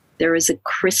There is a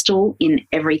crystal in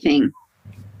everything.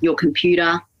 Your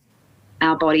computer,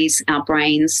 our bodies, our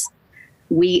brains.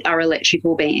 We are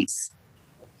electrical beings.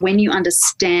 When you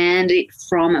understand it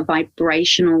from a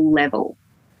vibrational level,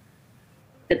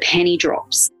 the penny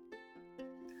drops.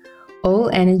 All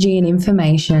energy and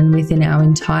information within our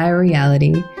entire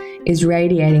reality is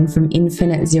radiating from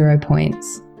infinite 0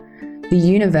 points. The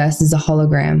universe is a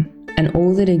hologram, and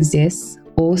all that exists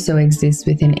also exists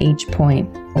within each point,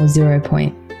 or 0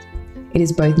 point. It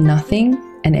is both nothing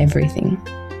and everything.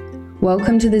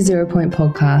 Welcome to the 0 Point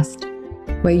Podcast,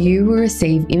 where you will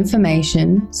receive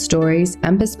information, stories,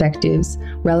 and perspectives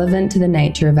relevant to the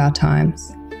nature of our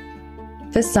times.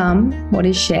 For some, what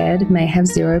is shared may have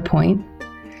 0 point.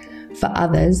 For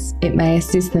others, it may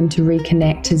assist them to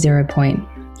reconnect to 0 point,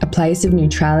 a place of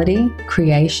neutrality,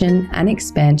 creation, and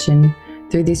expansion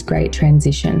through this great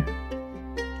transition.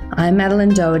 I'm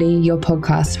Madeline Doherty, your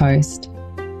podcast host.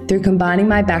 Through combining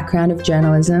my background of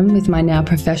journalism with my now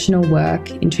professional work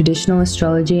in traditional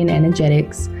astrology and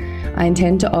energetics, I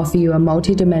intend to offer you a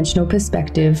multidimensional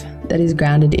perspective that is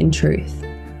grounded in truth.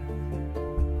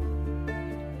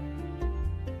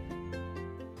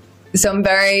 So I'm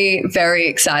very, very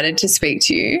excited to speak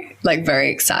to you, very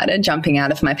excited, jumping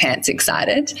out of my pants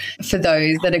excited. For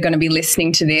those that are going to be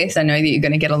listening to this, I know that you're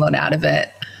going to get a lot out of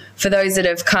it. For those that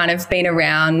have kind of been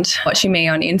around watching me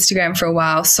on Instagram for a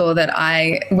while, saw that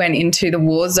I went into the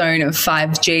war zone of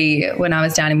 5G when I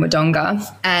was down in Wodonga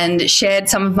and shared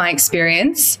some of my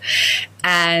experience.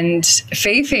 And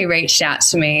Fifi reached out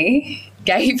to me,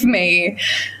 gave me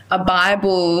a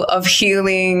Bible of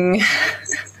healing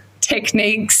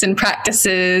techniques and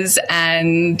practices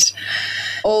and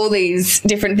all these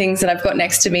different things that I've got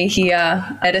next to me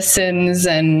here, medicines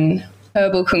and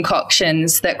herbal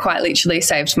concoctions that quite literally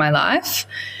saved my life.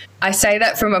 I say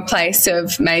that from a place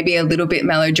of maybe a little bit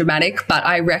melodramatic, but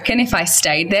I reckon if I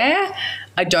stayed there,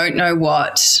 I don't know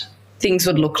what things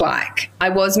would look like. I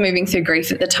was moving through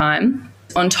grief at the time.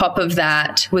 On top of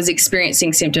that, was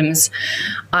experiencing symptoms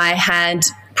I had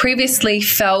previously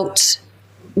felt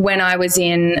when I was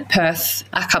in Perth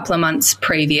a couple of months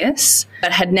previous,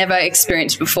 but had never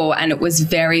experienced before. And it was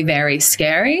very, very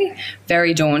scary,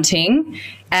 very daunting.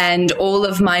 And all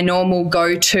of my normal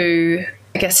go-to,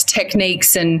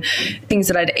 techniques and things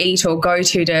that I'd eat or go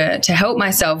to help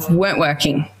myself weren't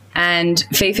working. And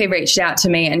Fifi reached out to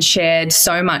me and shared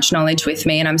so much knowledge with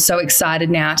me. And I'm so excited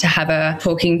now to have her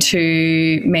talking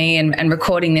to me and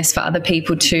recording this for other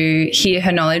people to hear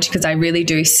her knowledge, because I really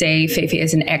do see Fifi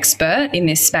as an expert in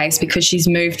this space because she's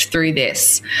moved through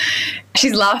this.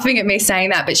 She's laughing at me saying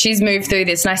that, but she's moved through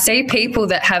this. And I see people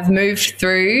that have moved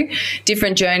through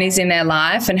different journeys in their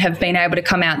life and have been able to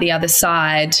come out the other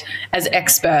side as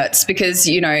experts, because,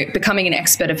 becoming an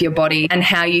expert of your body and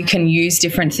how you can use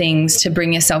different things to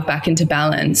bring yourself back into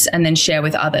balance and then share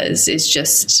with others is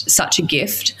just such a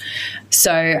gift.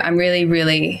 So I'm really,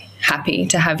 really happy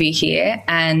to have you here,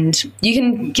 and you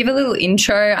can give a little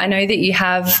intro. I know that you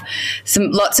have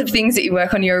lots of things that you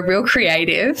work on. You're a real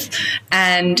creative,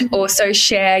 and also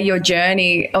share your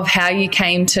journey of how you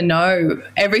came to know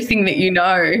everything that you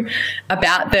know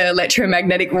about the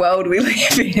electromagnetic world we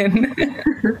live in.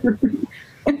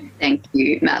 Thank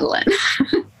you, Madeline.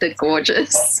 The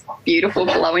gorgeous, beautiful,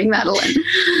 glowing Madeline.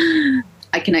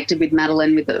 I connected with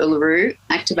Madeline with the Uluru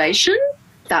activation.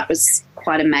 That was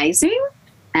quite amazing,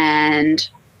 and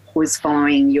was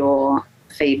following your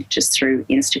feed just through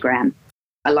Instagram.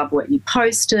 I love what you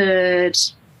posted.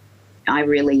 I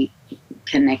really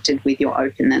connected with your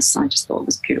openness. I just thought it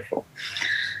was beautiful.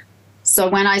 So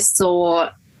when I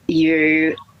saw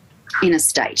you in a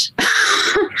state,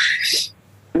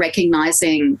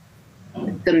 recognizing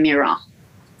the mirror.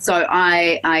 So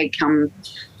I come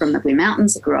from the Blue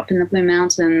Mountains. I grew up in the Blue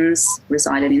Mountains,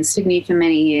 resided in Sydney for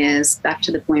many years, back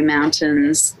to the Blue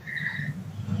Mountains,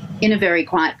 in a very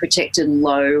quiet, protected,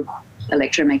 low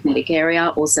electromagnetic area,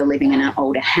 also living in an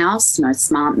older house, no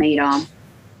smart meter,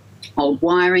 old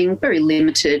wiring, very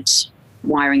limited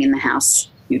wiring in the house.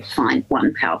 You'd find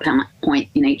one power point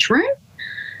in each room,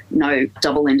 no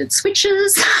double-ended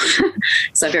switches,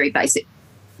 so very basic,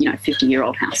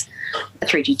 50-year-old house. A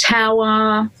 3G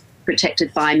tower,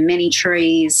 protected by many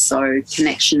trees, so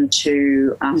connection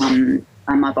to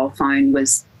a mobile phone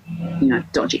was,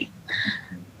 dodgy.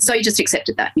 So you just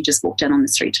accepted that. You just walked down on the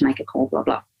street to make a call, blah,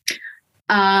 blah.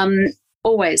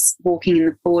 Always walking in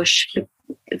the bush,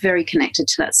 very connected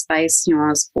to that space. I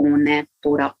was born there,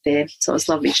 brought up there, so it was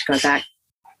lovely to go back.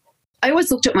 I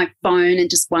always looked at my phone and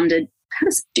just wondered, how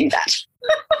does it do that?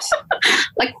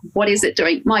 What is it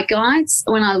doing? My guides,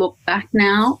 when I look back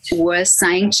now, were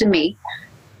saying to me,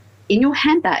 in your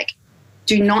handbag,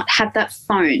 do not have that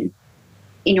phone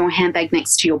in your handbag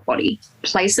next to your body.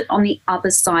 Place it on the other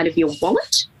side of your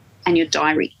wallet and your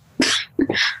diary.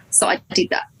 So I did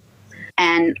that.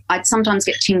 And I'd sometimes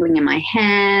get tingling in my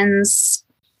hands.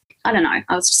 I don't know.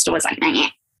 I was just always like,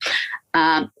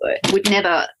 nah. Would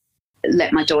never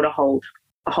let my daughter hold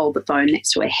the phone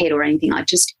next to her head or anything. I'd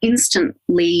just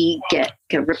instantly get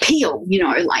a repeal,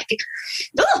 like,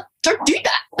 oh, don't do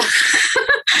that.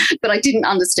 But I didn't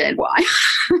understand why.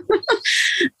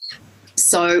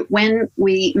 So when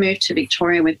we moved to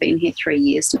Victoria, we've been here 3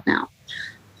 years now.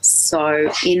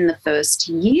 So in the first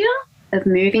year of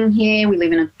moving here, we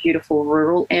live in a beautiful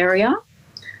rural area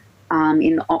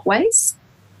in the Otways.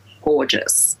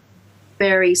 Gorgeous.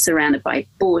 Very surrounded by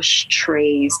bush,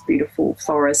 trees, beautiful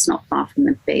forest not far from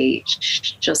the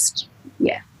beach. Just,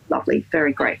 yeah, lovely.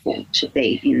 Very grateful to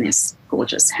be in this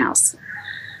gorgeous house.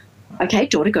 Okay,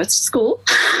 daughter goes to school.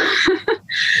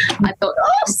 I thought,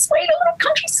 oh, sweet, a little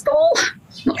country school.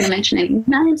 Not going to mention any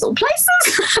names or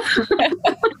places.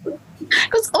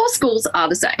 Because all schools are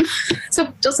the same. So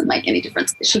it doesn't make any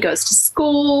difference. She goes to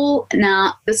school.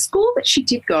 Now, the school that she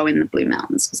did go in the Blue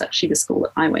Mountains was actually the school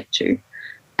that I went to.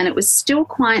 And it was still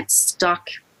quite stuck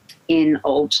in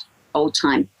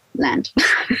old-time land.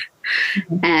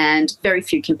 And very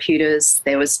few computers.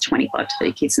 There was 25 to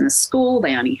 30 kids in the school.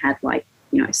 They only had, like,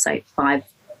 say 5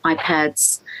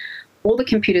 iPads. All the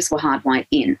computers were hardwired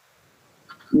in.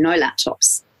 No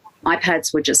laptops.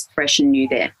 iPads were just fresh and new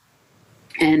there.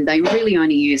 And they really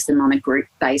only used them on a group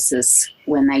basis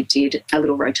when they did a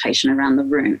little rotation around the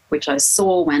room, which I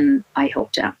saw when I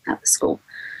helped out at the school.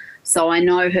 So I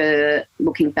know her,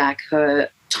 looking back, her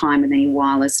time with any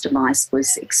wireless device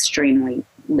was extremely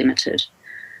limited.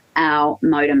 Our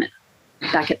modem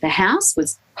back at the house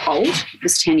was old. It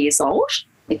was 10 years old.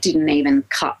 It didn't even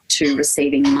cut to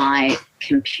receiving my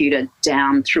computer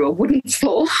down through a wooden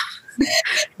floor,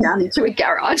 down into a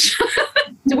garage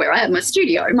to where I had my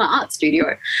studio, my art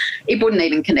studio. It wouldn't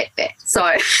even connect there.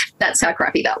 So that's how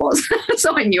crappy that was.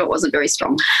 So I knew it wasn't very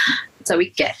strong. So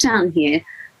we get down here.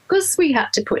 Because we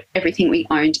had to put everything we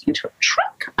owned into a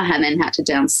truck, I then had to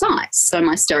downsize. So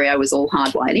my stereo was all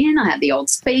hardwired in. I had the old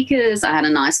speakers. I had a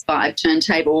nice 5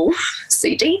 turntable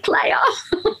CD player.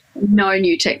 No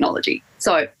new technology.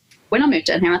 So when I moved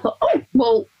down here, I thought, oh,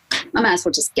 well, I may as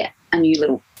well just get a new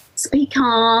little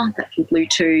speaker that can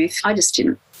Bluetooth. I just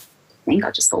didn't think.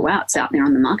 I just thought, wow, it's out there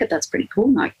on the market. That's pretty cool.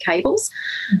 No cables.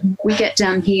 Mm-hmm. We get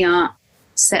down here,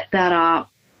 set that up.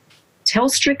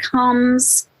 Telstra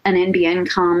comes. An NBN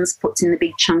comes, puts in the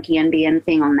big chunky NBN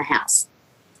thing on the house.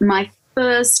 My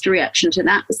first reaction to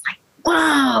that was like,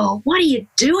 whoa, what are you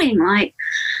doing? Like,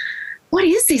 what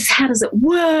is this? How does it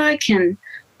work? And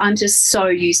I'm just so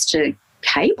used to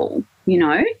cable, We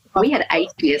had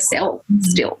ADSL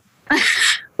still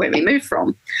where we moved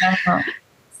from. Uh-huh.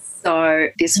 So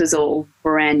this was all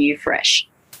brand new, fresh.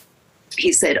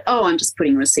 He said, oh, I'm just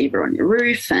putting a receiver on your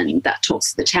roof and that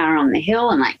talks to the tower on the hill.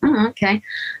 I'm like, oh, okay,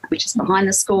 which is behind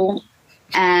the school.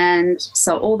 And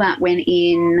so all that went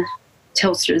in.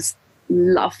 Telstra's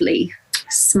lovely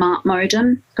smart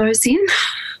modem goes in.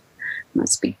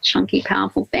 Must be chunky,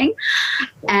 powerful thing.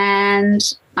 And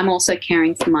I'm also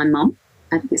caring for my mum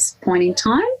at this point in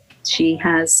time. She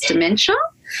has dementia.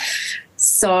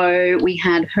 So we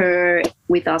had her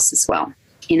with us as well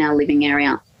in our living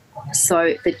area.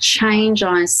 So the change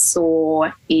I saw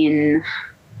in,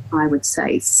 I would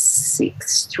say,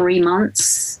 3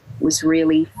 months was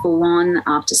really full on.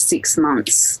 After 6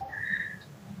 months,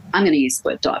 I'm going to use the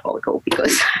word diabolical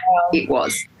because it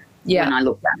was. Yeah. When I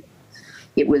looked at it,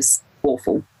 it was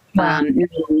awful. Wow.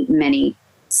 Many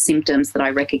symptoms that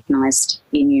I recognised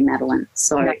in you, Madeline.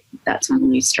 So that's when I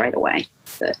knew straight away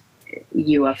that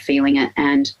you are feeling it.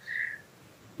 And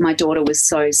my daughter was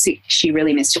so sick, she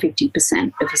really missed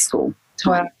 50% of the school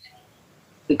time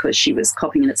because she was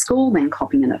copying it at school, then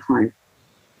copying it at home.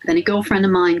 Then a girlfriend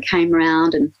of mine came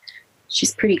round and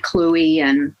she's pretty cluey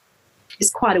and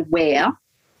is quite aware.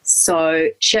 So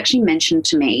she actually mentioned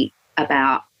to me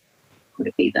about, would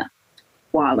it be the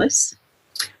wireless?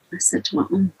 I said to her,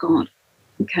 oh, God,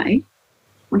 okay.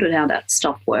 Wondered how that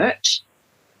stuff worked.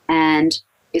 And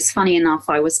it's funny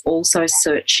enough, I was also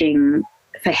searching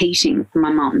for heating for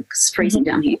my mum because it's freezing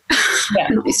down here. Yeah.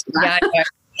 Not used to that.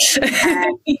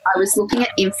 And I was looking at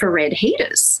infrared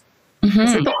heaters. Mm-hmm.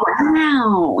 So I thought,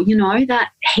 wow,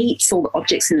 that heats all the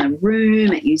objects in the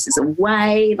room. It uses a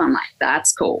wave. I'm like,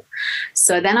 that's cool.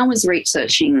 So then I was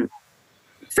researching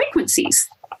frequencies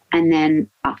and then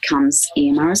up comes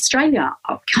EMR Australia.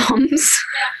 Up comes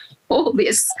all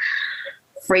this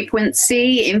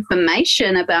frequency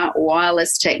information about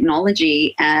wireless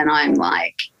technology, and I'm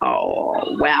like,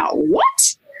 oh, wow,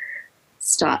 what?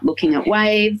 start looking at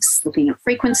waves, looking at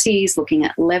frequencies, looking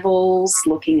at levels,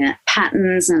 looking at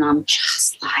patterns, and I'm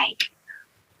just like,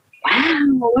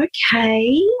 wow,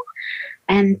 okay.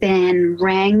 And then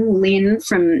rang Lynn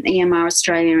from EMR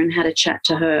Australia and had a chat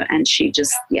to her, and she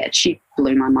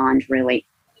blew my mind, really.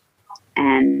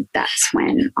 And that's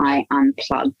when I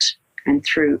unplugged and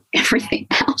threw everything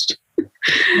out.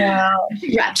 Wow.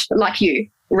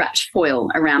 wrapped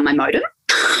foil around my modem.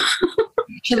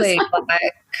 Actually,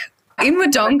 like, in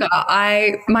Wodonga,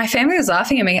 my family was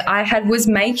laughing at me. I was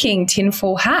making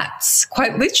tinfoil hats,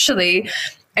 quite literally,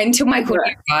 until my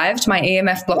hoodie arrived, my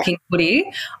EMF blocking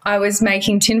hoodie. I was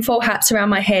making tinfoil hats around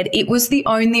my head. It was the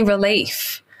only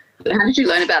relief. How did you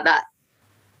learn about that?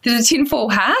 The tinfoil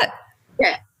hat?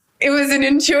 Yeah. It was an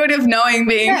intuitive knowing,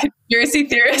 being a conspiracy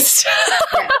theorist.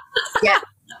 Yeah.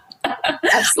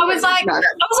 Absolutely. I was like,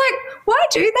 why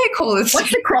do they call this?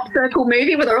 What's the Crop Circle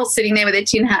movie where they're all sitting there with their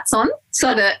tin hats on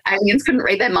so that aliens couldn't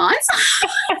read their minds?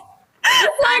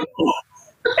 Like,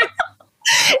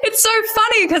 it's so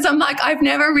funny because I'm like, I've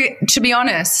never, to be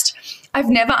honest, I've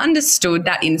never understood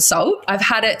that insult. I've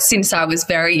had it since I was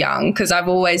very young because I've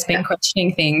always been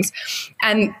questioning things,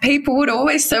 and people would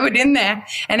always throw it in there.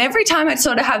 And every time I'd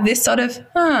sort of have this sort of,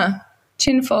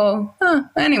 tinfoil,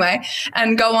 anyway,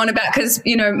 and go on about, because,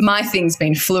 you know, my thing's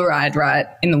been fluoride, right,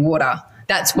 in the water.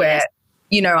 That's where,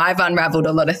 you know, I've unraveled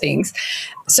a lot of things.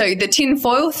 So the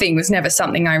tinfoil thing was never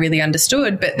something I really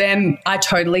understood, but then I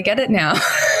totally get it now.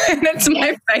 And it's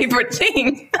my favourite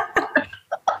thing.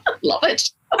 Love it.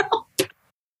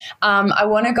 I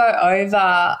want to go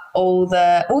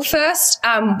over first,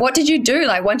 what did you do?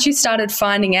 Like, once you started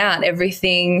finding out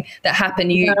everything that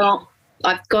happened, Well,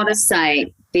 I've got to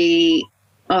say the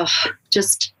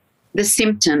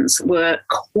symptoms were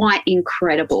quite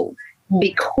incredible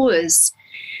because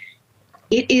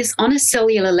it is on a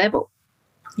cellular level.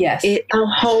 Yes. Our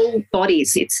whole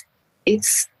bodies,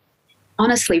 it's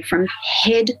honestly from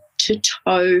head to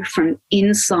toe, from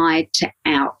inside to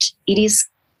out. It is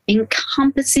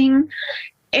encompassing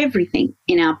everything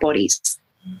in our bodies,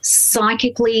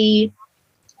 psychically,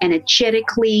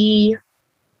 energetically.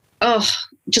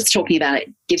 Just talking about it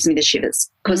gives me the shivers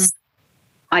because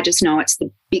I just know it's the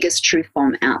biggest truth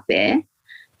bomb out there,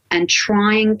 and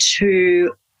trying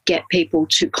to get people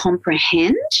to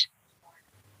comprehend,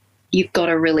 you've got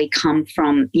to really come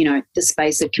from, you know, the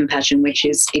space of compassion, which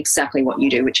is exactly what you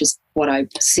do, which is what I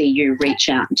see you reach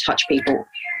out and touch people.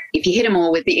 If you hit them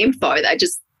all with the info, they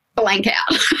just blank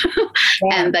out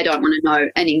and they don't want to know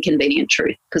an inconvenient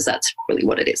truth, because that's really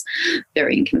what it is,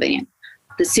 very inconvenient.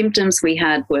 The symptoms we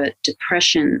had were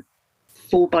depression,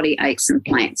 full body aches and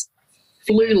pains,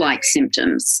 flu-like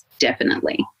symptoms,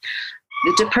 definitely.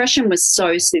 The depression was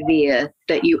so severe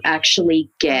that you actually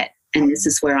get, and this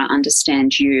is where I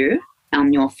understand you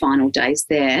on your final days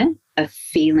there, a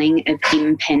feeling of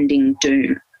impending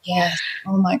doom. Yes.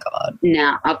 Oh, my God.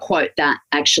 Now, I'll quote that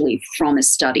actually from a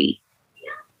study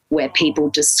where people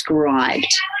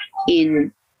described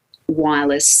in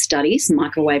wireless studies,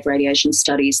 microwave radiation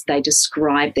studies, they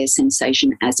describe their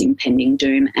sensation as impending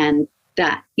doom, and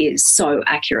that is so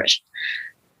accurate.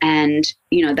 And,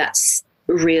 you know, that's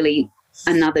really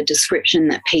another description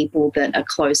that people that are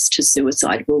close to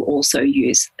suicide will also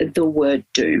use, the word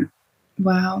doom.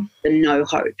 Wow. The no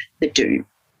hope, the doom.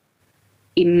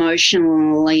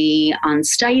 Emotionally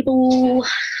unstable.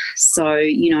 So,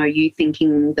 you know, you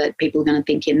thinking that people are going to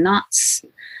think you're nuts.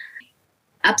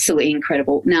 Absolutely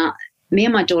incredible. Now, me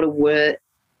and my daughter were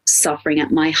suffering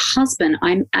it. My husband,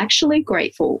 I'm actually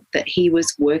grateful that he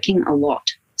was working a lot.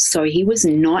 So he was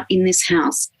not in this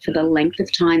house for the length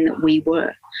of time that we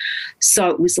were. So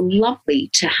it was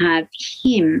lovely to have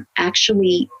him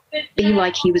actually be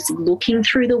like he was looking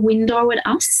through the window at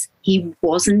us. He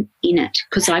wasn't in it,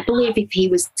 because I believe if he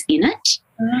was in it,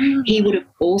 he would have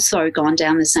also gone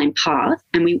down the same path,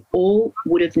 and we all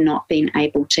would have not been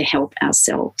able to help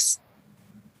ourselves.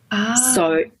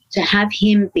 So to have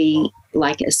him be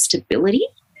like a stability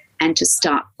and to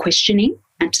start questioning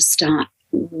and to start,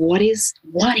 what is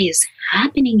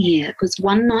happening here? Because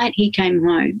one night he came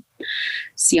home,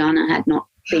 Sienna had not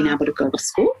been able to go to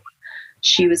school.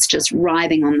 She was just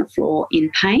writhing on the floor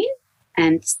in pain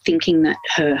and thinking that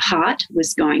her heart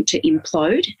was going to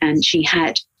implode, and she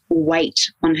had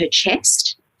weight on her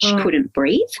chest. She couldn't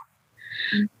breathe.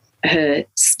 Her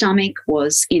stomach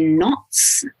was in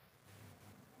knots.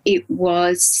 We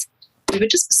were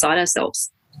just beside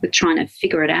ourselves with trying to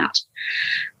figure it out.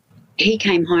 He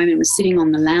came home and was sitting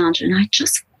on the lounge, and I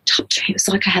just touched him. It was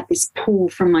like I had this pull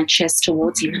from my chest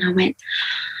towards him, and I went,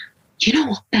 you know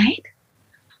what, babe?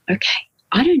 Okay,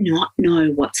 I do not know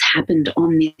what's happened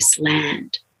on this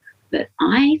land, but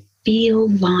I feel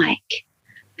like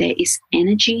there is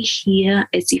energy here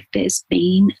as if there's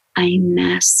been a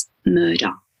mass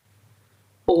murder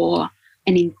or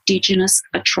an Indigenous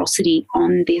atrocity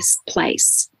on this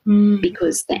place,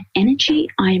 because the energy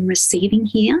I am receiving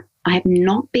here, I have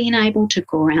not been able to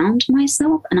ground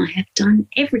myself, and I have done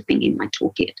everything in my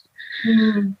toolkit.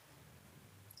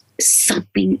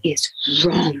 Something is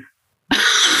wrong.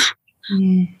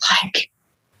 Like,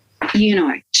 you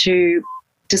know, to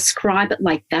describe it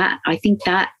like that, I think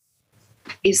that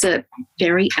is a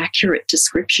very accurate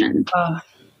description.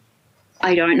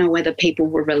 I don't know whether people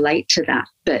will relate to that,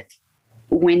 but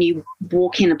when you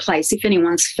walk in a place, if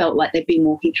anyone's felt like they've been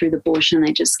walking through the bush and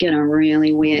they just get a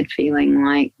really weird feeling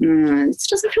like, this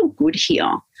doesn't feel good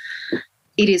here.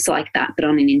 It is like that, but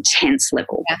on an intense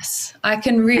level. Yes, I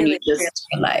can really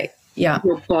relate. Yeah.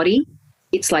 Your body,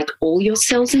 it's like all your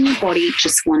cells in your body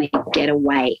just want to get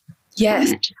away.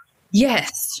 Yes.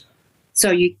 Yes. So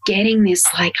you're getting this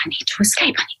like, I need to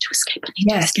escape, I need to escape, I need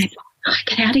to escape. Oh,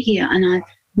 get out of here. And I'm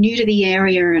new to the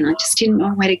area and I just didn't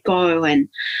know where to go. And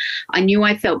I knew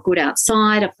I felt good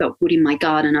outside. I felt good in my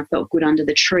garden. I felt good under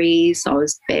the trees. I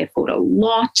was barefoot a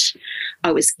lot.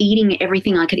 I was eating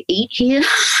everything I could eat here.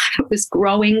 It was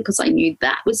growing because I knew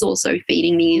that was also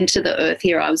feeding me into the earth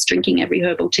here. I was drinking every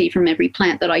herbal tea from every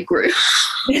plant that I grew.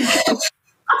 I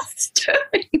was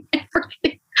doing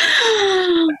everything.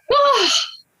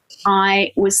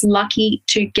 I was lucky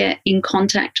to get in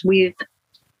contact with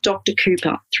Dr.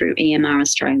 Cooper through EMR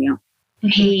Australia.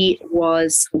 He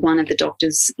was one of the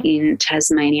doctors in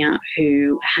Tasmania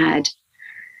who had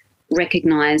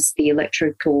recognised the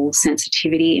electrical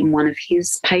sensitivity in one of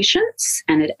his patients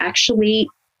and had actually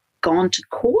gone to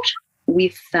court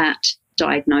with that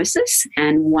diagnosis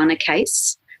and won a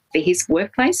case for his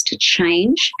workplace to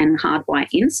change and hardwire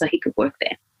in so he could work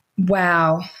there.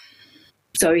 Wow.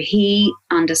 So he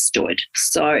understood.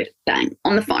 So bang,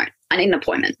 on the phone, I need an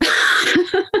appointment.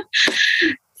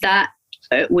 That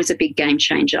was a big game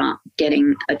changer,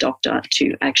 getting a doctor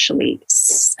to actually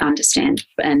understand.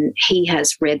 And he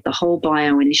has read the whole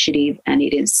bio initiative, and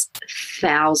it is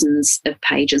thousands of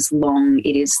pages long.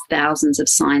 It is thousands of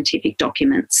scientific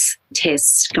documents,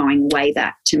 tests going way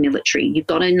back to military. You've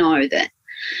got to know that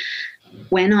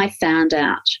when I found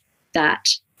out that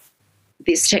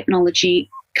this technology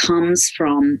comes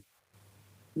from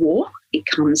war, it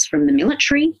comes from the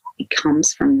military, it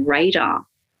comes from radar.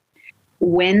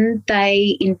 When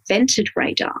they invented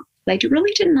radar, they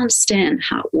really didn't understand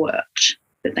how it worked,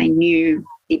 but they knew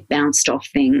it bounced off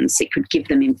things, it could give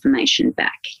them information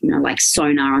back, you know, like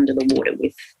sonar under the water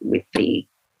with the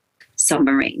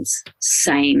submarines,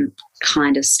 same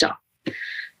kind of stuff,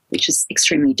 which is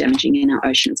extremely damaging in our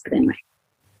oceans. But anyway,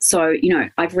 so, you know,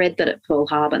 I've read that at Pearl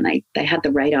Harbor they had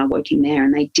the radar working there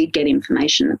and they did get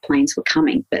information that planes were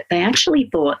coming, but they actually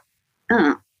thought,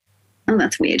 oh,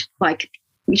 that's weird. Like,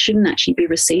 we shouldn't actually be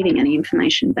receiving any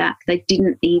information back. They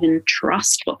didn't even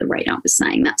trust what the radar was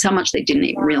saying. That's how much they didn't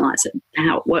even realise it,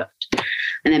 how it worked.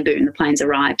 And then boom, the planes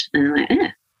arrived and they're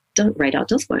like, radar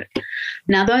does work.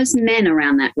 Now, those men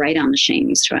around that radar machine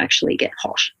used to actually get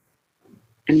hot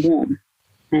and warm,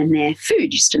 and their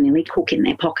food used to nearly cook in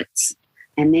their pockets,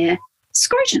 and their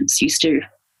scrotums used to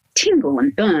tingle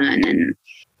and burn, and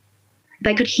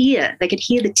they could hear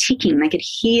the ticking, they could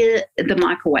hear the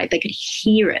microwave, they could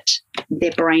hear it.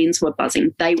 Their brains were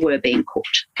buzzing. They were being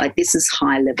cooked. Like, this is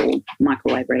high-level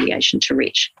microwave radiation to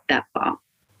reach that far.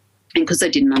 And because they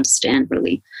didn't understand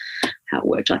really how it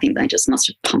worked, I think they just must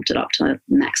have pumped it up to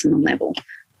maximum level.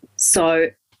 So,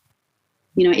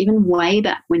 you know, even way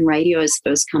back when radios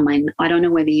first come in, I don't know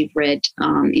whether you've read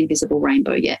Invisible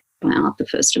Rainbow yet by Arthur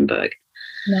Furstenberg.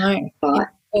 No. But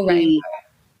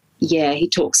he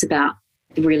talks about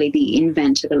really the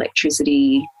invent of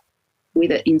electricity,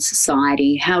 with it in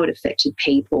society, how it affected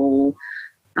people,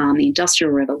 the Industrial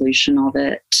Revolution of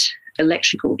it,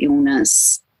 electrical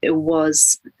illness. It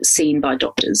was seen by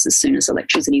doctors as soon as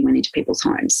electricity went into people's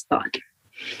homes. But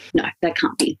no, that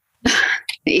can't be.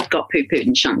 It got poo-pooed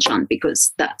and shunned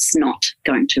because that's not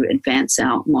going to advance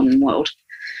our modern world.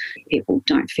 People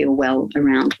don't feel well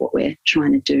around what we're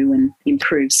trying to do and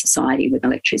improve society with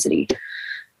electricity.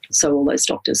 So all those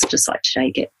doctors decide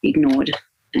today get ignored,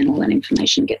 and all that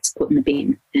information gets put in the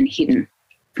bin and hidden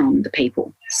from the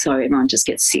people. So everyone just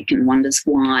gets sick and wonders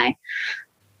why.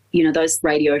 You know, those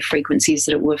radio frequencies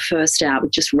that were first out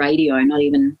with just radio, not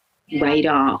even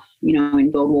radar, you know,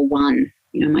 in World War One.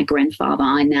 You know, my grandfather,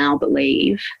 I now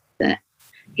believe that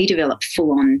he developed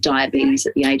full-on diabetes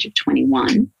at the age of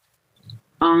 21.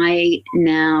 I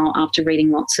now, after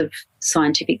reading lots of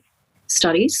scientific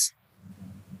studies,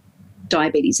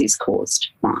 diabetes is caused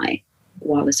by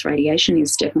wireless radiation,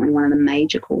 is definitely one of the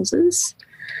major causes.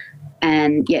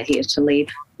 And yeah, he had to leave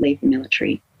the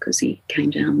military because he came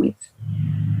down with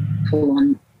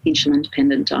full-on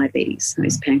insulin-dependent diabetes. So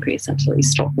his pancreas absolutely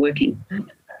stopped working.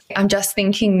 I'm just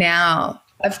thinking now,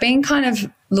 I've been kind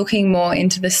of looking more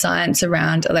into the science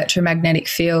around electromagnetic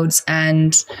fields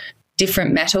and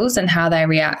different metals and how they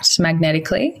react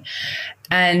magnetically.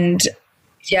 And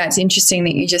yeah, it's interesting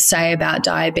that you just say about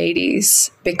diabetes,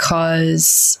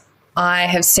 because I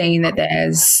have seen that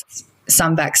there's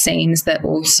some vaccines that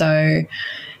also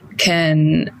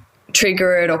can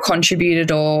trigger it or contribute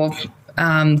it or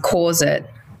cause it.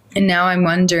 And now I'm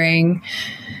wondering,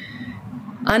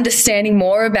 understanding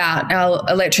more about our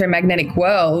electromagnetic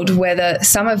world, whether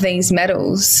some of these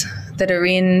metals that are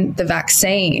in the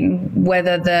vaccine,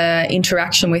 whether the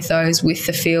interaction with those with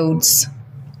the fields.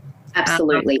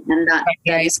 Absolutely. And that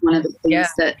is one of the things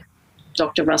that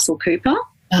Dr. Russell Cooper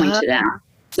pointed out.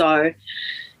 So,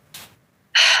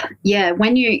 yeah,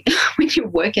 when you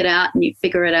work it out and you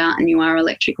figure it out and you are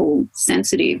electrical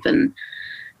sensitive and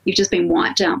you've just been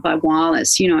wiped out by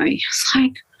wireless, you know, it's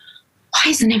like, why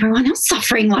isn't everyone else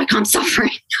suffering like I'm suffering?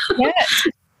 Yeah.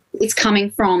 It's coming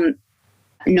from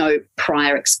no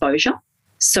prior exposure.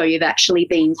 So you've actually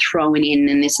been thrown in,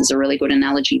 and this is a really good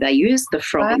analogy they use, the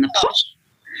frog in the pot.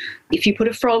 If you put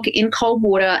a frog in cold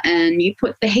water and you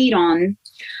put the heat on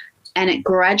and it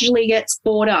gradually gets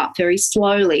brought up very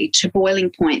slowly to boiling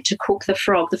point to cook the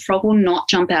frog will not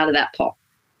jump out of that pot.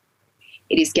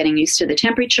 It is getting used to the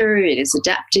temperature, it is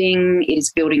adapting, it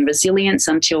is building resilience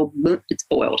until it's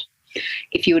boiled.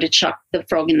 If you were to chuck the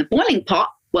frog in the boiling pot,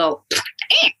 well,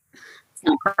 it's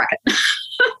not crack it.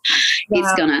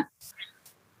 It's going to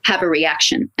have a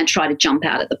reaction and try to jump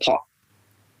out of the pot.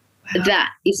 Wow. That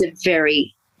is a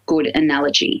very good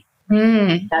analogy.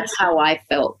 That's how I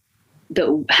felt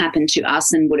that happened to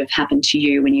us and would have happened to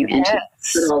you when you entered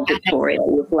good old Victoria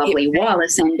with lovely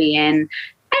wireless NBN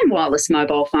and wireless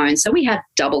mobile phones. So we had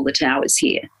double the towers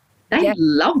here. They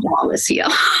love wireless here.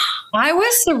 I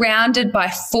was surrounded by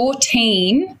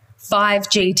 14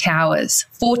 5G towers.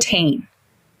 14.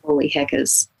 Holy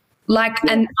heckers.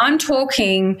 And I'm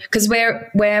talking, because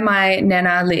where my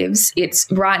nana lives,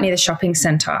 it's right near the shopping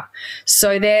centre.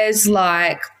 So there's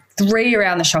like 3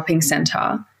 around the shopping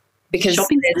centre. Because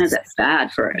shopping centres are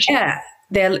bad for it. Yeah,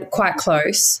 they're quite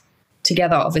close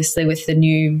together, obviously, with the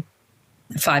new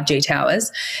 5G towers.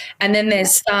 And then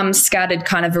there's some scattered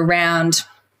kind of around,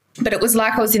 but it was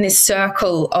like I was in this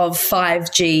circle of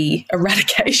 5G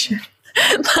eradication,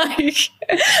 like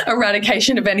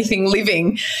eradication of anything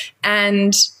living.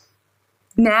 And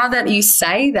now that you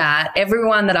say that,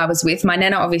 everyone that I was with, my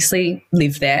nana obviously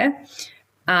lived there,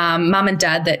 mum and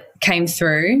dad that came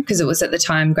through, because it was at the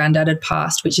time granddad had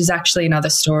passed, which is actually another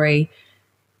story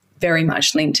very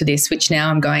much linked to this, which now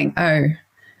I'm going, oh,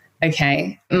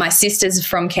 okay. My sister's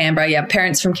from Canberra,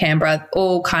 parents from Canberra,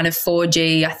 all kind of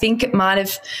 4G. I think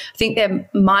there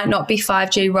might not be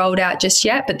 5G rolled out just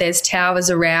yet, but there's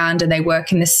towers around and they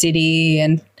work in the city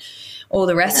and all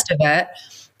the rest of it.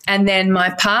 And then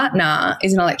my partner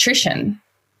is an electrician.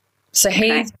 So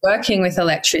he's working with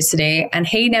electricity, and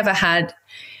he never had,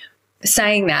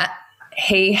 saying that,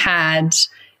 he had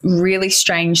really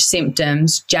strange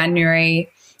symptoms January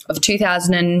of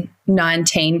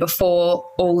 2019, before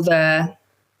all the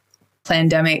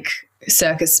pandemic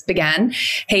circus began.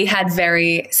 He had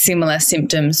very similar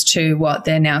symptoms to what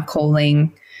they're now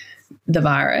calling the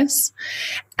virus.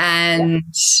 And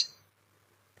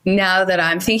now that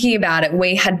I'm thinking about it,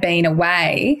 we had been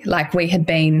away, like we had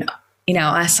been in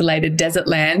our isolated desert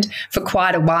land for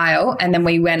quite a while, and then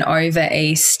we went over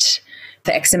east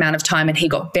for X amount of time, and he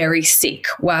got very sick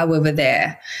while we were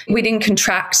there. We didn't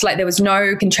contract, like there was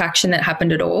no contraction that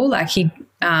happened at all. Like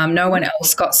no one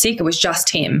else got sick. It was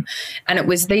just him. And it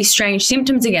was these strange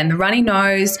symptoms again, the runny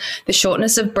nose, the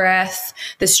shortness of breath,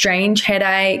 the strange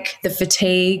headache, the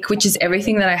fatigue, which is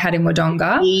everything that I had in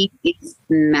Wodonga. It's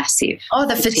massive. Oh,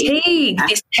 the fatigue,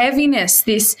 this heaviness,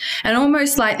 and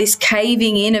almost like this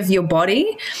caving in of your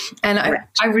body. And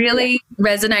I really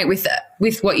resonate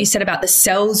with what you said about the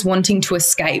cells wanting to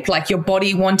escape, like your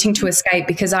body wanting to escape,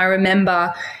 because I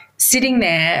remember sitting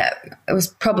there, it was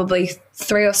probably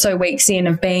 3 or so weeks in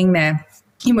of being there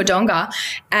in Wodonga,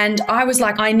 and I was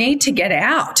like, I need to get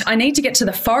out. I need to get to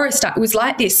the forest. It was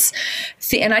like this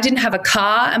and I didn't have a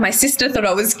car, and my sister thought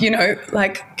I was,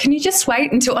 like, can you just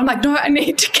wait until, I'm like, no, I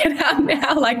need to get out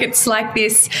now. Like, it's like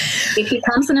this. It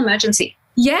becomes an emergency.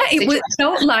 Yeah, it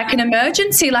felt like an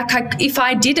emergency. Like if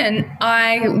I didn't,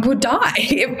 I would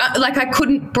die. Like I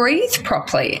couldn't breathe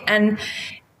properly. And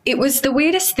it was the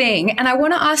weirdest thing. And I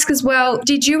want to ask as well,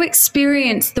 did you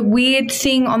experience the weird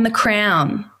thing on the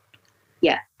crown?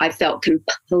 Yeah, I felt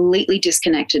completely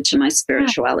disconnected to my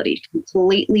spirituality,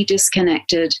 completely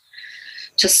disconnected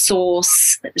to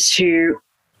source, to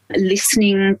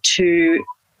listening to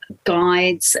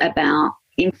guides about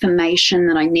information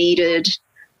that I needed.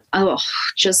 Oh,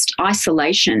 just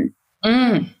isolation.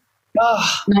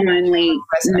 Oh, Not only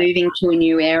moving to a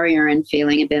new area and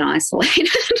feeling a bit isolated,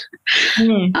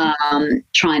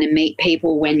 trying to meet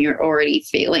people when you're already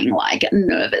feeling like a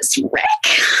nervous wreck.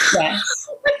 yes.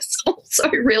 It's also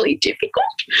really difficult.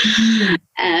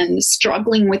 And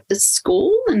struggling with the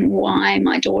school and why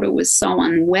my daughter was so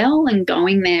unwell, and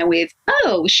going there with,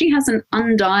 oh, she has an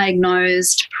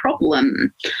undiagnosed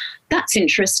problem. That's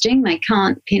interesting. They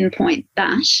can't pinpoint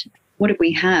that. What do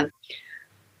we have?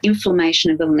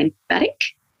 Inflammation of the lymphatic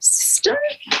system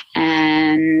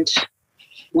and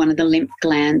one of the lymph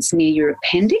glands near your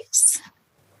appendix.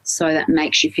 So that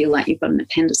makes you feel like you've got an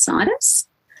appendicitis.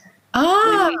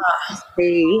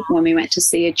 When we went to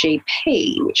see a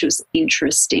GP, which was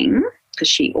interesting because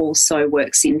she also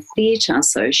works in theatre,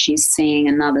 so she's seeing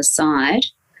another side.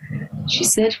 She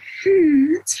said,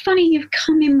 it's funny you've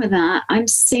come in with that. I'm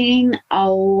seeing a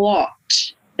lot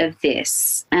of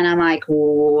this. And I'm like,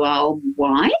 well,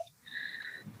 why?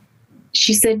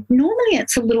 She said, normally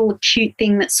it's a little acute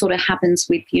thing that sort of happens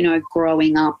with,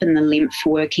 growing up and the lymph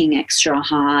working extra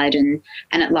hard, and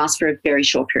it lasts for a very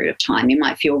short period of time. You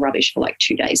might feel rubbish for like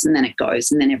 2 days and then it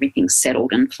goes and then everything's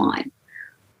settled and fine.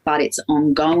 But it's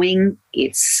ongoing.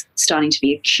 It's starting to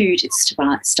be acute. It's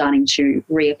starting to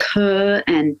reoccur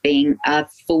and being a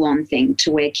full-on thing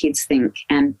to where kids think,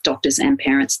 and doctors and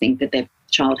parents think, that their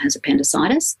child has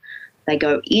appendicitis. They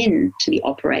go in to the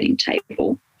operating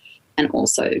table, and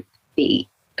also the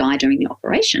guy doing the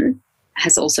operation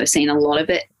has also seen a lot of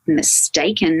it,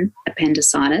 mistaken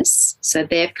appendicitis. So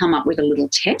they've come up with a little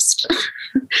test.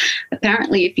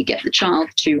 Apparently, if you get the child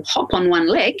to hop on one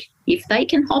leg, if they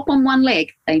can hop on one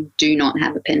leg, they do not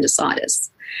have appendicitis,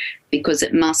 because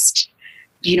it must,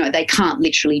 they can't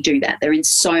literally do that. They're in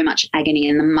so much agony,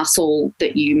 and the muscle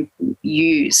that you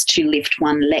use to lift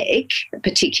one leg, a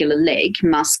particular leg,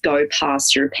 must go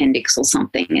past your appendix or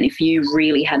something. And if you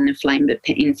really had an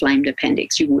inflamed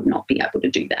appendix, you would not be able to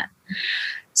do that.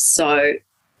 So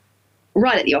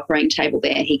right at the operating table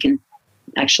there, he can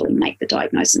actually make the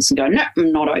diagnosis and go, no,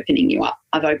 I'm not opening you up.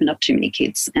 I've opened up too many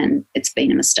kids and it's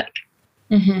been a mistake.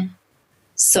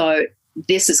 So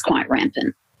this is quite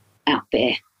rampant out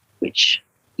there, which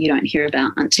you don't hear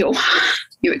about until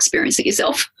you experience it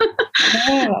yourself.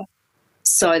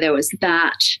 So there was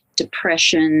that,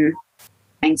 depression,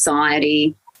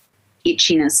 anxiety,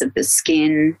 itchiness of the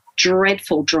skin,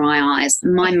 dreadful dry eyes.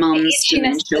 My mum's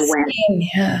dementia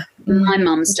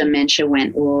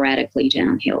went radically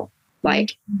downhill.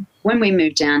 Like when we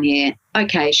moved down here,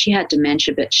 okay, she had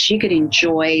dementia, but she could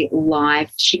enjoy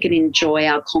life. She could enjoy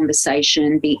our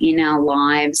conversation, be in our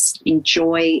lives,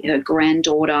 enjoy her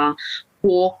granddaughter,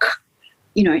 walk.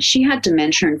 She had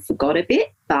dementia and forgot a bit,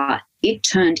 but it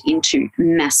turned into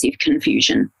massive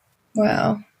confusion.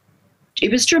 Wow.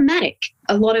 It was dramatic.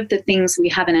 A lot of the things we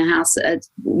have in our house,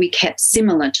 we kept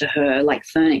similar to her, like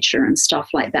furniture and stuff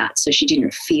like that, so she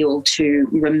didn't feel too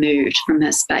removed from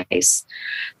her space.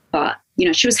 But,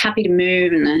 she was happy to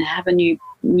move and have a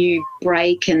new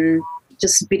break and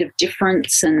just a bit of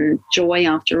difference and joy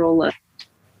after all the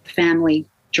family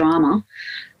drama.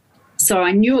 So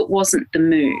I knew it wasn't the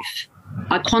move.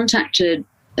 I contacted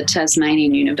a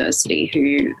Tasmanian university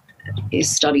who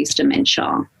studies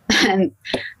dementia, and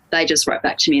they just wrote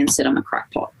back to me and said I'm a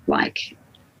crackpot. Like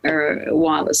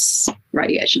wireless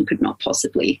radiation could not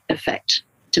possibly affect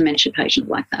dementia patients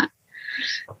like that.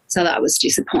 So that was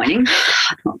disappointing.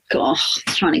 I thought, God,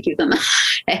 trying to give them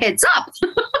a heads up.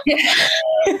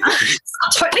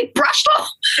 Totally brushed off.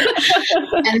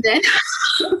 And then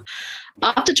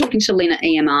after talking to Lynn at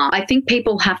EMR, I think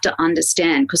people have to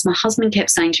understand, because my husband kept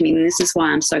saying to me, and this is why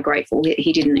I'm so grateful that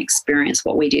he didn't experience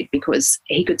what we did, because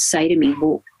he could say to me,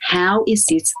 well, how is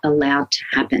this allowed to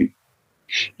happen?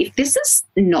 If this is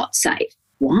not safe,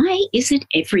 why is it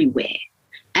everywhere?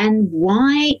 And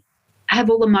why have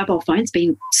all the mobile phones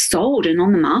being sold and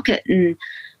on the market and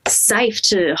safe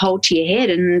to hold to your head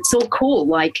and it's all cool?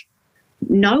 Like,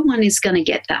 no one is going to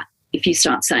get that if you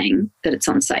start saying that it's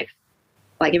unsafe.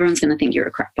 Like, everyone's going to think you're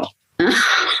a crackpot.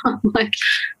 Like,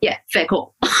 yeah, fair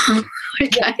call. Okay.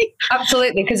 Yeah,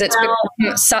 absolutely, because it's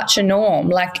become such a norm.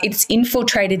 Like, it's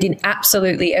infiltrated in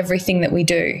absolutely everything that we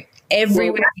do,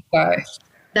 everywhere we go.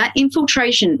 That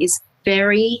infiltration is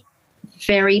very,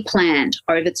 very planned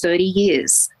over 30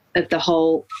 years of the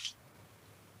whole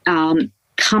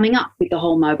coming up with the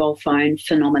whole mobile phone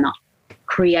phenomena,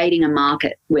 creating a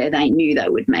market where they knew they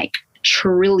would make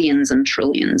trillions and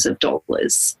trillions of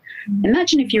dollars.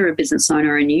 Imagine if you're a business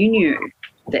owner and you knew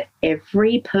that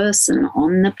every person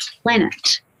on the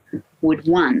planet would,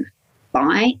 1,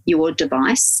 buy your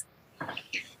device,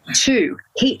 2,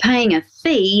 keep paying a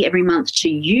fee every month to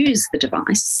use the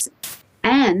device,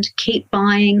 and keep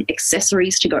buying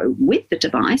accessories to go with the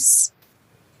device.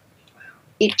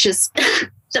 It just,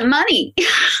 the money,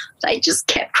 they just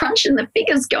kept crunching the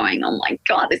figures going, oh my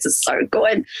God, this is so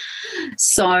good.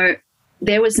 So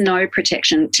there was no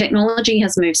protection. Technology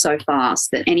has moved so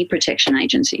fast that any protection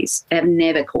agencies have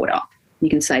never caught up. You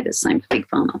can say the same for Big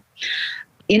Pharma.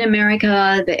 In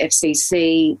America, the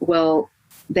FCC, well,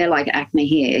 they're like Acme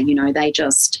here. You know, they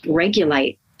just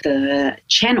regulate the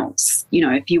channels. You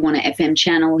know, if you want an FM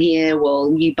channel here,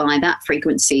 well, you buy that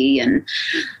frequency. And,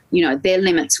 you know, their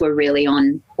limits were really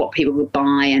on what people would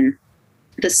buy and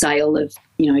the sale of,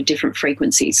 you know, different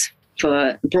frequencies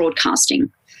for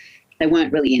broadcasting. They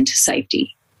weren't really into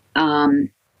safety. The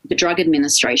Drug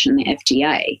Administration, the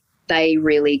FDA, they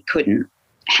really couldn't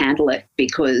handle it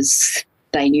because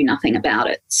they knew nothing about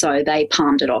it. So they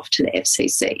palmed it off to the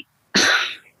FCC.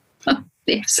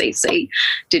 The FCC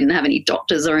didn't have any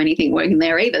doctors or anything working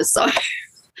there either. So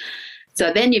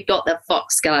then you've got the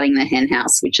fox guarding the hen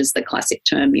house, which is the classic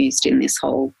term used in this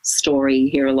whole story. You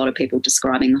hear a lot of people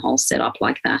describing the whole setup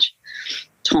like that.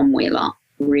 Tom Wheeler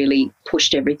really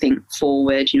pushed everything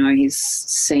forward. You know, he's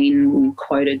seen and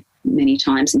quoted many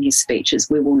times in his speeches,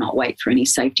 we will not wait for any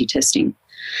safety testing.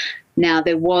 Now,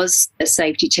 there was a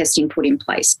safety testing put in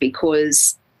place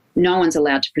because no one's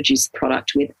allowed to produce the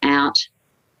product without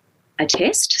a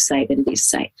test to say that it is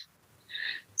safe.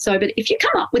 So, but if you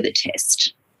come up with a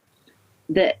test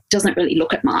that doesn't really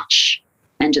look at much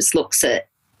and just looks at,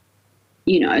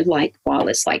 you know, like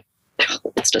wireless, like,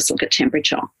 let's just look at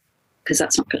temperature, because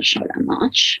that's not going to show that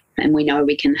much. And we know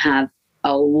we can have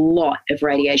a lot of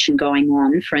radiation going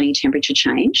on for any temperature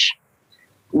change.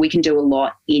 We can do a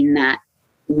lot in that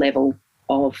level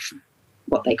of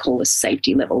what they call a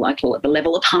safety level. I call it the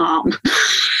level of harm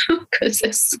because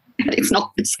it's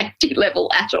not the safety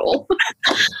level at all.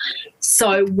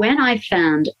 So when I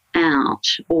found out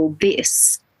all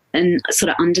this and sort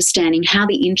of understanding how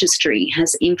the industry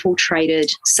has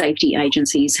infiltrated safety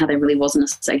agencies, how there really wasn't a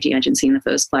safety agency in the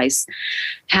first place,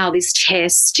 how this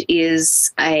test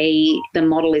is the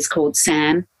model is called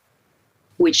SAM,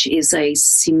 which is a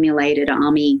simulated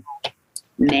army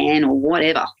man or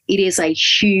whatever. It is a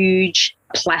huge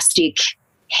plastic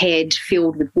head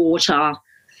filled with water.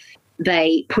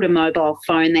 They put a mobile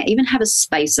phone. They even have a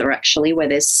spacer, actually, where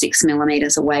they're 6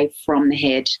 millimetres away from the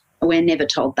head. We're never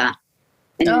told that.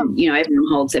 And, you know,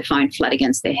 everyone holds their phone flat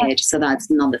against their head. So that's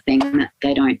another thing that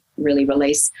they don't really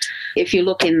release. If you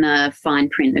look in the fine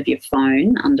print of your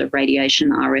phone under radiation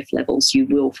RF levels, you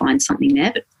will find something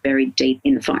there, but buried deep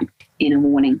in the phone in a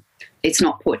warning. It's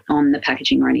not put on the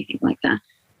packaging or anything like that.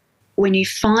 When you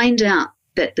find out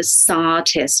that the SAR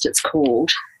test, it's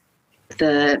called,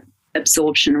 the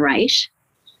absorption rate,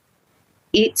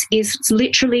 it's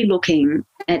literally looking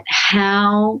at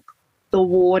how the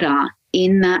water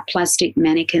in that plastic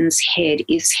mannequin's head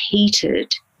is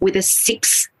heated with a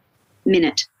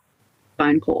 6-minute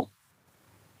phone call.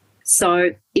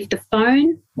 So if the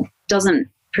phone doesn't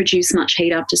produce much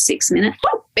heat after 6 minutes,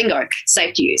 bingo,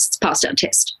 safe to use. It's passed our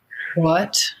test.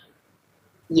 What?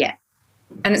 Yeah.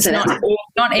 And it's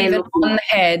not even on the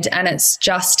head, and it's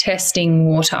just testing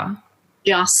water.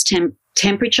 Just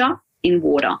temperature in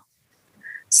water.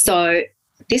 So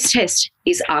this test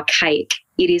is archaic.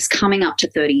 It is coming up to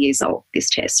 30 years old, this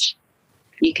test.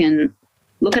 You can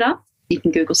look it up. You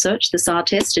can Google search the SAR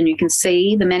test and you can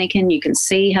see the mannequin. You can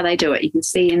see how they do it. You can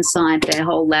see inside their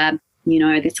whole lab, you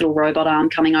know, this little robot arm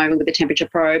coming over with a temperature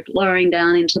probe, lowering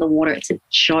down into the water. It's a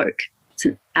joke. It's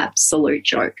an absolute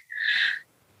joke.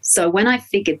 So when I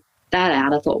figured that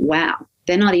out, I thought, wow,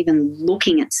 they're not even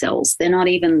looking at cells. They're not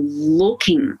even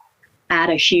looking at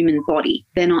a human body.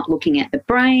 They're not looking at the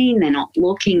brain. They're not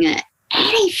looking at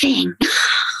anything.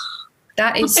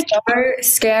 That is so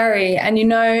scary. And, you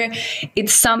know,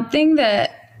 it's something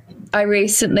that I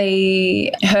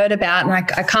recently heard about, and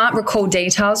I can't recall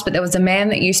details, but there was a man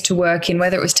that used to work in,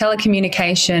 whether it was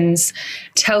telecommunications,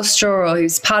 Telstra, or he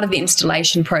was part of the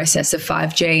installation process of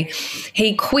 5G.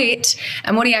 He quit,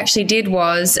 and what he actually did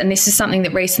was, and this is something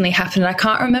that recently happened, and I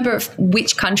can't remember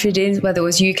which country it is, whether it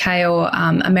was UK or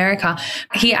America,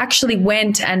 he actually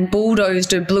went and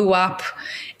bulldozed or blew up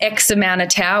X amount of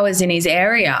towers in his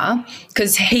area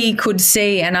because he could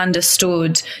see and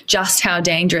understood just how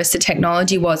dangerous the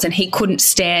technology was, and he couldn't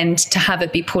stand to have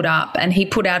it be put up. And he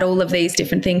put out all of these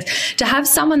different things. To have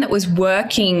someone that was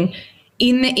working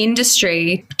in the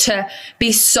industry to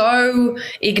be so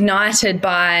ignited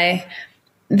by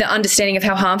the understanding of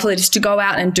how harmful it is to go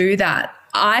out and do that.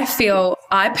 I feel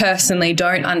I personally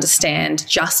don't understand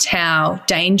just how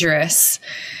dangerous.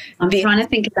 I'm trying to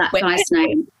think of that guy's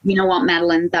name. You know what,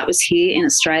 Madeline? That was here in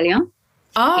Australia.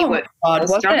 Oh, my God,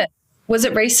 was it? Was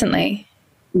it recently?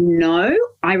 No,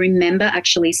 I remember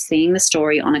actually seeing the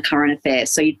story on A Current Affair,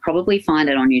 so you'd probably find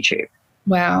it on YouTube.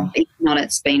 Wow. If not,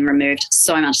 it's been removed.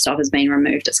 So much stuff has been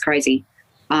removed. It's crazy.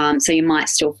 So you might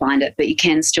still find it, but you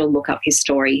can still look up his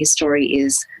story. His story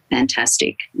is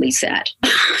fantastically sad.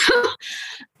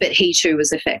 But he too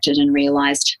was affected and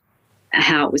realised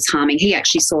how it was harming. He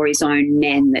actually saw his own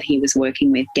men that he was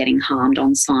working with getting harmed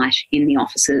on site in the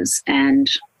offices, and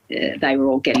they were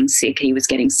all getting sick. He was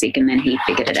getting sick, and then he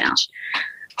figured it out.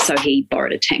 So he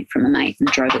borrowed a tank from a mate and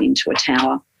drove it into a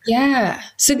tower. Yeah.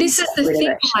 So this is the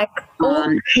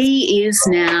thing. He is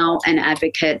now an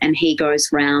advocate, and he goes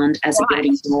round as a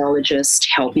building biologist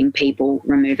helping people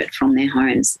remove it from their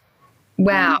homes.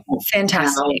 Wow,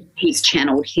 fantastic. He's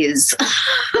channeled his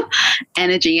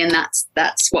energy, and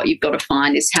that's what you've got to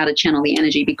find, is how to channel the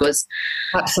energy, because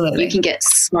absolutely you can get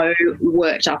so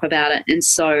worked up about it and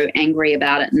so angry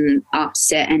about it and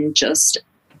upset and just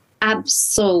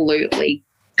absolutely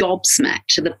gobsmacked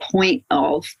to the point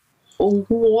of,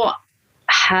 what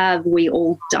have we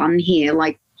all done here?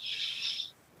 Like,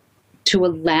 to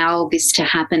allow this to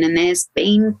happen. And there's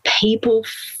been people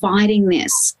fighting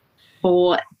this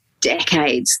for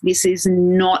decades. This is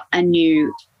not a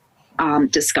new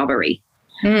discovery.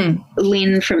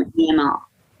 Lynn from EMF,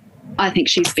 I think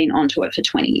she's been onto it for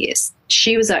 20 years.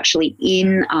 She was actually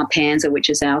in PANZA, which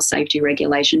is our safety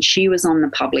regulation. She was on the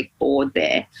public board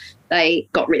there. They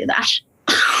got rid of that.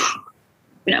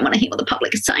 We don't want to hear what the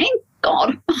public is saying.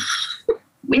 God,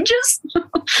 whingers.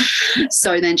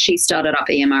 So then she started up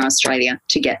EMR Australia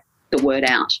to get the word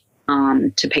out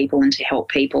to people and to help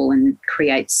people and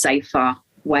create safer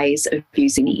ways of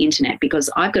using the internet,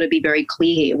 because I've got to be very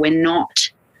clear here. We're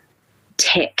not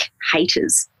tech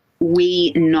haters.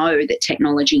 We know that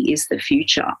technology is the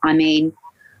future. I mean,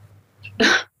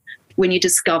 when you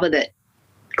discover that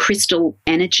crystal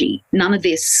energy, none of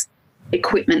this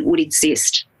equipment would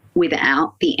exist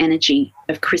without the energy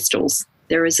of crystals.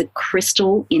 There is a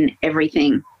crystal in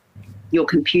everything. Your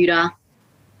computer,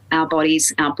 our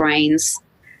bodies, our brains.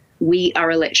 We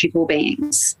are electrical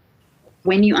beings.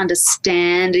 When you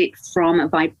understand it from a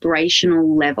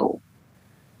vibrational level,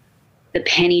 the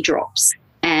penny drops.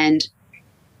 And,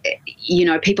 you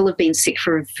know, people have been sick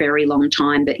for a very long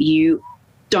time, but you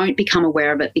don't become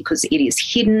aware of it because it is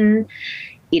hidden,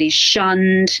 it is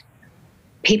shunned.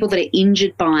 People that are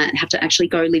injured by it have to actually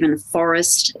go live in a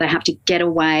forest. They have to get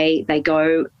away. They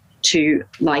go to,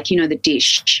 like, you know, the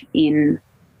dish in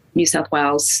New South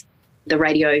Wales, the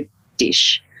radio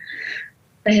dish.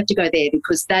 They have to go there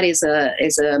because that is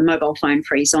a mobile phone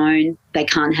free zone. They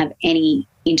can't have any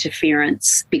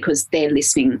interference because they're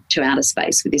listening to outer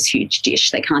space with this huge dish.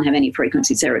 They can't have any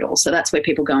frequencies there at all. So that's where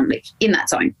people go and live, in that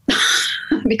zone,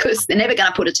 because they're never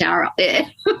going to put a tower up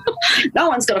there. No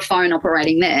one's got a phone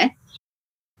operating there.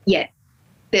 Yeah,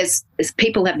 there's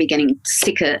people have been getting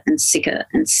sicker and sicker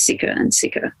and sicker and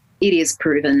sicker. It is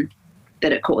proven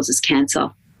that it causes cancer.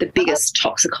 The biggest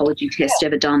toxicology test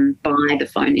ever done by the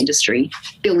phone industry,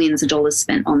 billions of dollars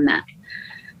spent on that,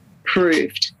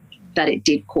 proved that it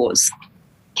did cause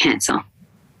cancer.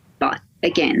 But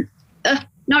again,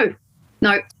 no,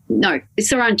 it's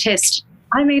their own test.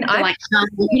 I mean,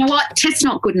 you know what? Test's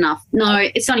not good enough. No,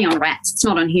 it's only on rats. It's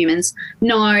not on humans.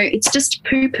 No, it's just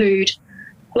poo-pooed.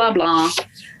 Blah, blah.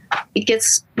 It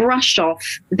gets brushed off.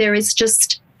 There is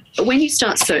just, when you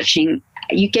start searching,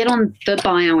 you get on the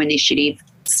Bio Initiative,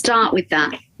 start with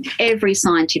that. Every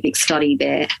scientific study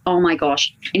there. Oh, my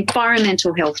gosh.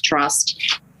 Environmental Health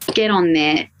Trust, get on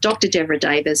there. Dr. Deborah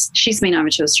Davis, she's been over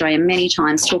to Australia many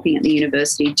times talking at the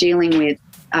university, dealing with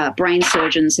brain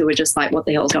surgeons who are just like, what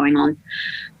the hell's going on?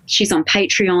 She's on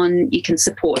Patreon. You can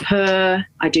support her.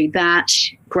 I do that.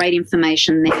 Great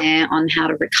information there on how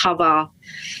to recover,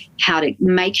 how to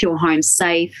make your home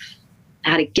safe,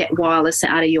 how to get wireless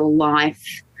out of your life.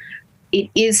 It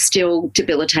is still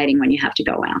debilitating when you have to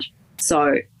go out.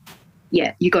 So,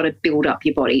 yeah, you got to build up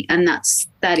your body, and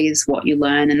that is what you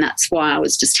learn. And that's why I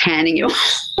was just handing you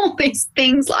all these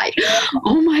things like,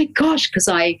 oh, my gosh, because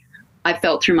I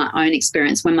felt through my own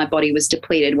experience when my body was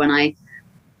depleted, when I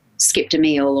skipped a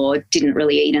meal or didn't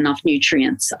really eat enough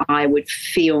nutrients, I would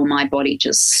feel my body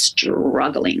just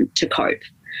struggling to cope.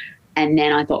 And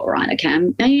then I thought, right, okay,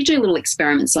 now you do little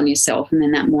experiments on yourself, and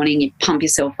then that morning you pump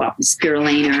yourself up with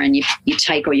spirulina and you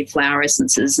take all your flower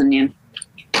essences and you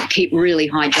keep really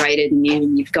hydrated, and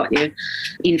you've got your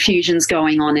infusions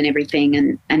going on and everything,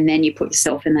 and then you put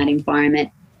yourself in that environment.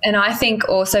 And I think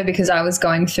also because I was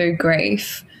going through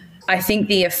grief, I think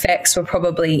the effects were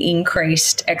probably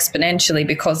increased exponentially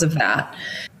because of that.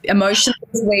 Emotionally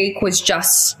this week was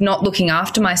just not looking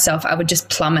after myself. I would just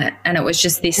plummet, and it was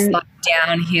just this like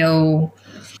downhill.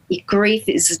 Grief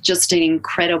is just an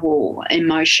incredible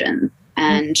emotion,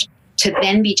 and to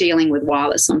then be dealing with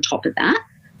wireless on top of that,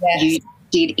 yes. You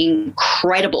did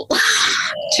incredible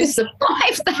to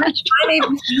survive that. I'm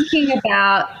even thinking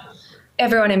about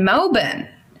everyone in Melbourne,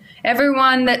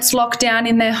 everyone that's locked down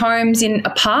in their homes in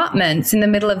apartments in the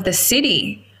middle of the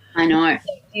city. I know.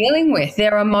 Dealing with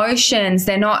their emotions,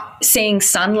 they're not seeing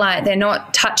sunlight, they're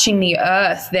not touching the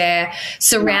earth, they're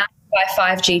surrounded by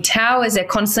 5G towers, they're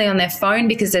constantly on their phone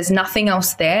because there's nothing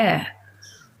else there.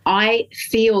 I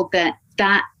feel that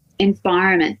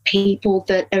environment, people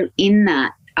that are in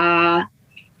that are,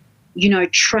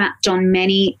 trapped on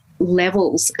many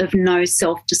levels of no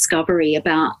self-discovery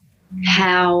about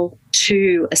how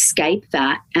to escape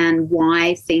that and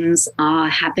why things are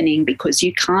happening, because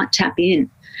you can't tap in.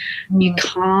 You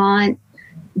can't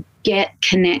get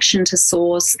connection to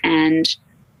source and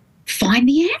find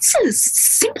the answers.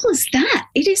 Simple as that.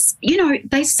 It is,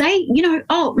 they say,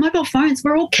 oh, mobile phones,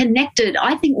 we're all connected.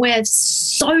 I think we're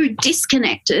so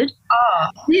disconnected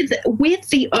with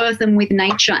the earth and with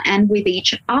nature and with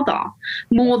each other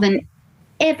more than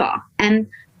ever. And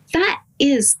that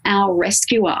is our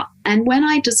rescuer. And when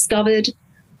I discovered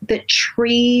that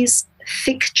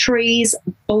thick trees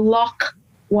block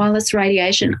wireless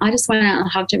radiation, I just went out and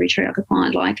hugged every tree I could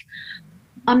find.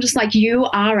 I'm just like, you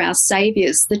are our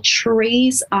saviors. The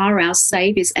trees are our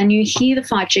saviors. And you hear the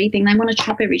 5G thing, they want to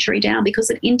chop every tree down because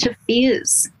it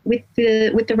interferes with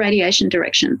the radiation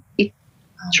direction.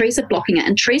 Trees are blocking it,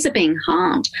 and trees are being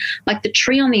harmed. Like the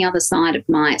tree on the other side of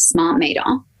my smart meter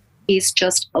is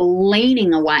just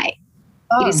leaning away.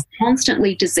 It is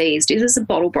constantly diseased. It is a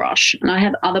bottle brush, and I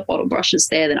have other bottle brushes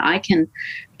there that I can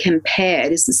compare.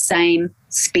 It is the same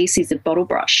species of bottle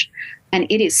brush, and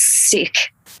it is sick.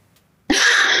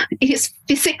 It is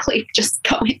physically just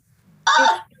going.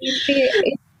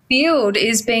 Its field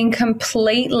is being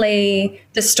completely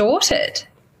distorted.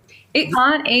 It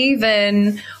can't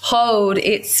even hold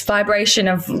its vibration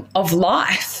of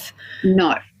life.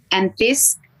 No. And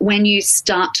this, when you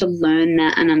start to learn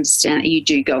that and understand it, you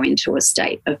do go into a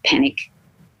state of panic.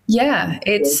 Yeah.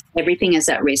 Everything is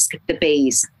at risk. The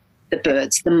bees, the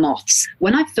birds, the moths.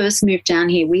 When I first moved down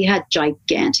here, we had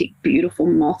gigantic, beautiful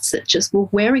moths that just were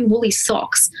wearing woolly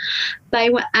socks. They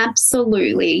were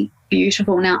absolutely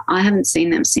beautiful. Now, I haven't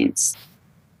seen them since.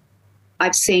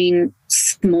 I've seen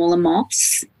smaller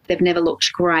moths. They've never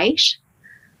looked great.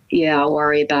 Yeah, I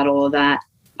worry about all of that.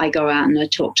 I go out and I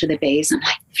talk to the bees. I'm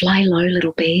like, fly low,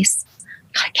 little bees.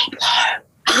 Gotta keep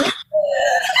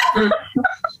low.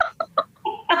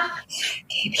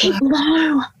 Keep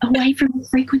low, away from the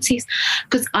frequencies,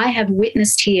 because I have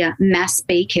witnessed here mass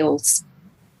bee kills.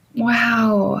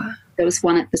 Wow. There was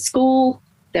one at the school.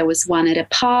 There was one at a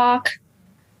park.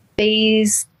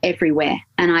 Bees everywhere.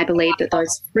 And I believe that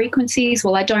those frequencies,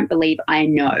 well, I don't believe, I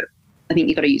know. I think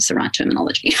you've got to use the right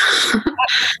terminology.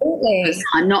 Absolutely.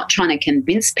 I'm not trying to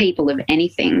convince people of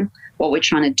anything. What we're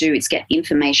trying to do is get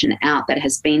information out that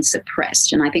has been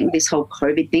suppressed. And I think this whole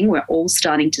COVID thing, we're all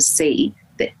starting to see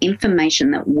the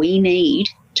information that we need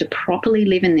to properly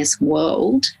live in this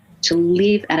world, to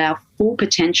live at our full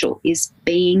potential, is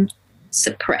being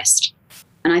suppressed.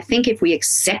 And I think if we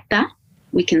accept that,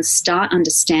 we can start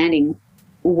understanding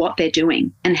what they're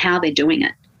doing and how they're doing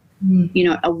it.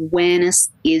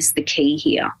 Awareness is the key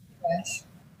here. Yes.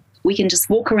 We can just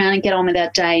walk around and get on with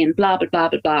our day and blah, blah, blah,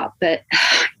 blah, blah, but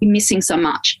you're missing so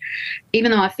much.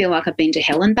 Even though I feel like I've been to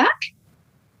hell and back,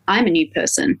 I'm a new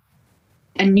person.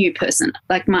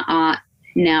 Like my art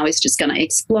now is just going to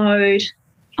explode.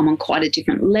 I'm on quite a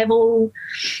different level.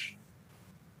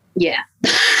 Yeah.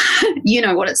 You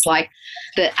know what it's like,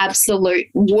 the absolute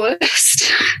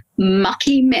worst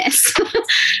mucky mess.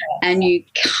 And you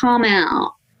come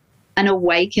out an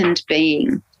awakened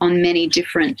being on many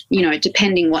different,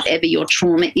 depending whatever your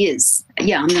trauma is.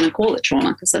 Yeah, I'm going to call it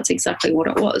trauma because that's exactly what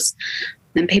it was.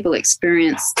 And people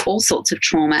experience all sorts of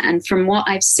trauma. And from what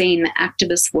I've seen, the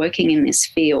activists working in this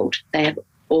field, they have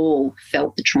all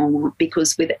felt the trauma,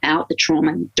 because without the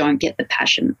trauma, you don't get the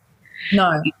passion.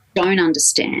 No. You don't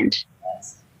understand.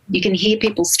 Yes. You can hear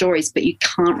people's stories, but you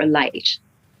can't relate.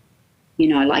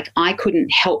 Like I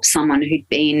couldn't help someone who'd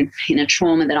been in a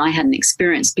trauma that I hadn't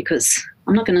experienced, because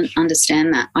I'm not going to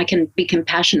understand that. I can be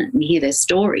compassionate and hear their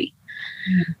story.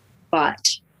 But,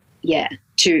 yeah,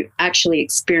 to actually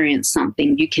experience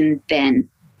something, you can then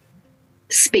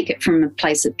speak it from a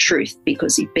place of truth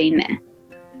because you've been there.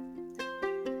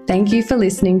 Thank you for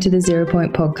listening to the 0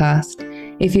 Point podcast.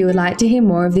 If you would like to hear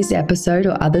more of this episode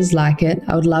or others like it,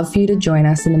 I would love for you to join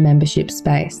us in the membership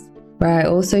space, where I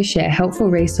also share helpful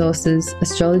resources,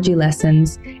 astrology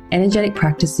lessons, energetic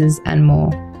practices, and more.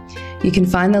 You can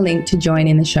find the link to join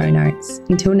in the show notes.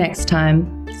 Until next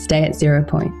time, stay at 0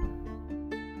 Point.